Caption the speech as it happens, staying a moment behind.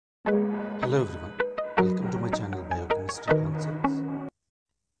Hello everyone, welcome to my channel Biochemistry Concepts.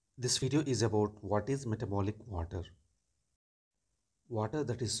 This video is about what is metabolic water. Water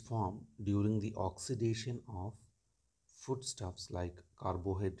that is formed during the oxidation of foodstuffs like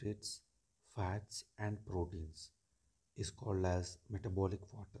carbohydrates, fats and proteins is called as metabolic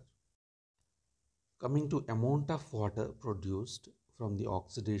water. Coming to amount of water produced from the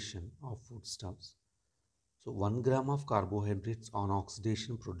oxidation of foodstuffs. So 1 gram of carbohydrates on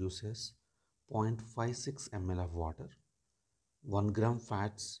oxidation produces 0.56 ml of water. 1 gram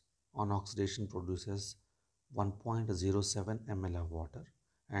fats on oxidation produces 1.07 ml of water,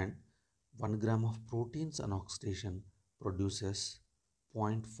 and 1 gram of proteins on oxidation produces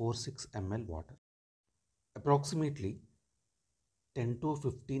 0.46 ml water. Approximately 10 to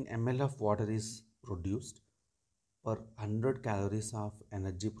 15 ml of water is produced per 100 calories of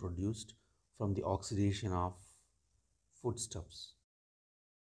energy produced from the oxidation of foodstuffs.